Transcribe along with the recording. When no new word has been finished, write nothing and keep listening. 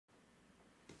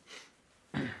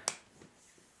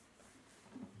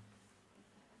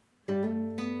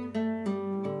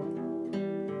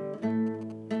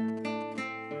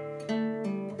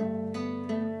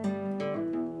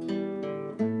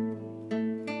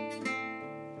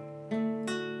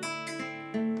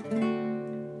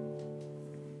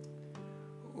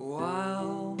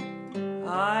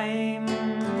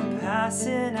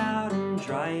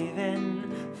driving,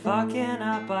 fucking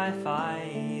up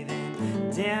I-5,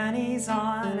 and Danny's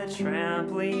on a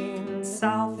trampoline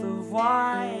south of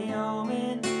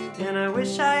Wyoming. And I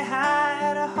wish I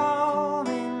had a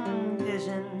homing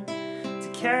pigeon to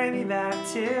carry me back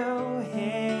to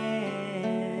him.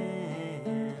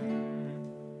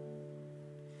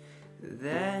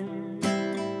 Then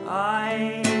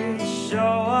I show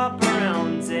up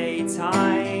around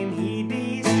daytime, he'd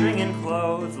be stringing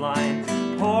clothesline,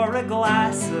 pour a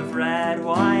glass of red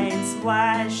wine,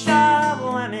 splash of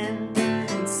lemon,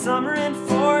 and summer in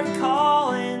Fort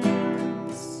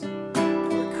Collins,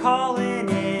 we're calling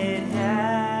it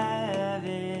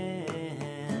heaven.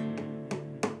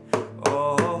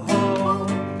 Oh, oh,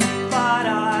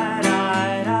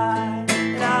 ba-da-da-da,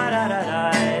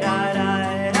 da-da-da-da-da-da-da-da.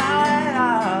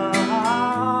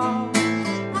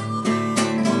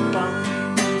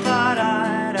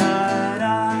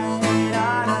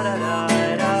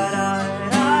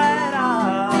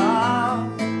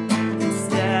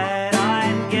 Instead,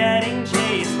 I'm getting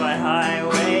chased by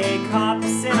highway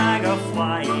cops, and I go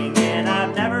flying, and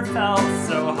I've never felt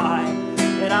so high,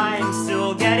 and I'm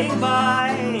still getting by.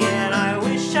 And I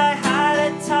wish I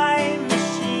had a time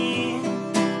machine,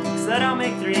 'cause I don't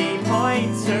make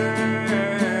 3-point turns.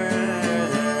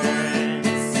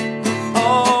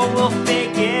 Oh, we'll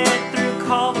fake it through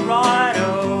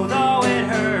Colorado, though it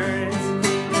hurts.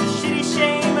 It's a shitty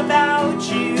shame about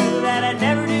you that I'd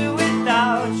never do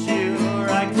without you. Or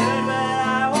I could, but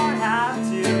I won't have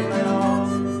to at all.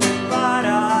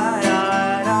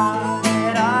 Ba-da-da-da,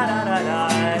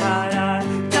 da-da-da-da-da-da-da.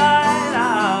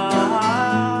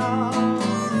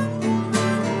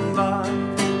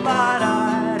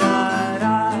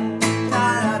 Ba-da-da-da,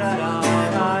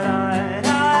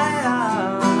 da-da-da-da-da-da-da.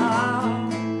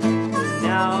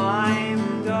 Now I'm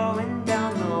going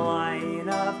down the line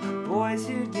of boys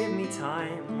who'd give me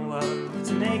time, love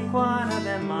to make one of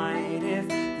them mine if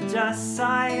they just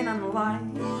sign on the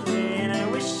line. And I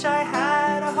wish I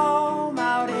had a home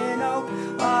out in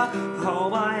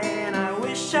Oklahoma, and I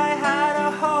wish I had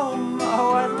a home.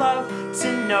 Oh, I'd love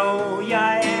to know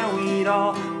ya, and we'd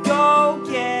all go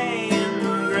gay in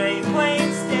Great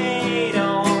Plains State.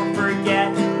 Don't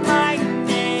forget my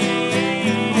name.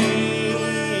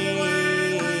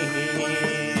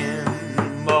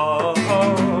 Oh,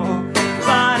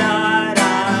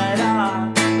 ba-da-da-da,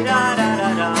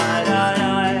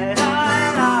 da-da-da-da-da-da-da-da,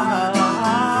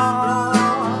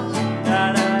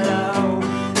 da-da-da,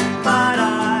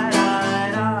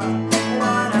 ba-da-da-da,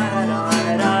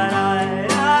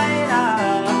 da-da-da-da-da-da-da.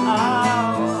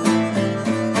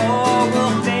 Oh,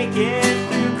 we'll fake it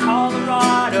through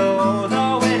Colorado,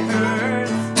 though it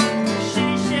hurts. The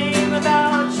shitty shame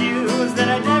about you is that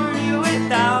I'd never do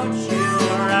without you.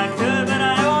 Or I could, but I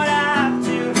won't have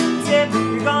to. 'Cause if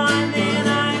you're gone, then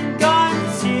I'm gone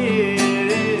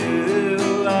too.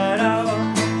 But oh,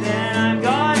 then I'm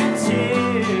gone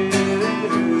too.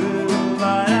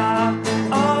 But oh,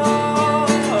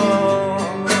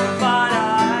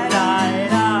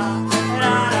 ba-da-da-da,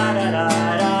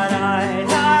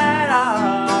 da-da-da-da-da-da-da-da.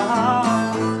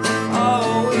 Oh,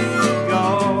 we go,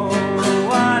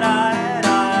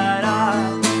 wa-da-da-da,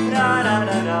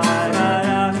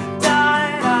 da-da-da-da-da-da-da-da.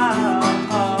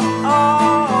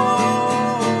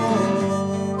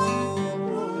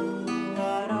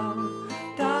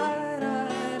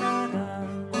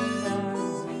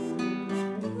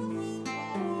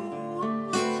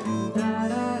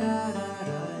 Da-da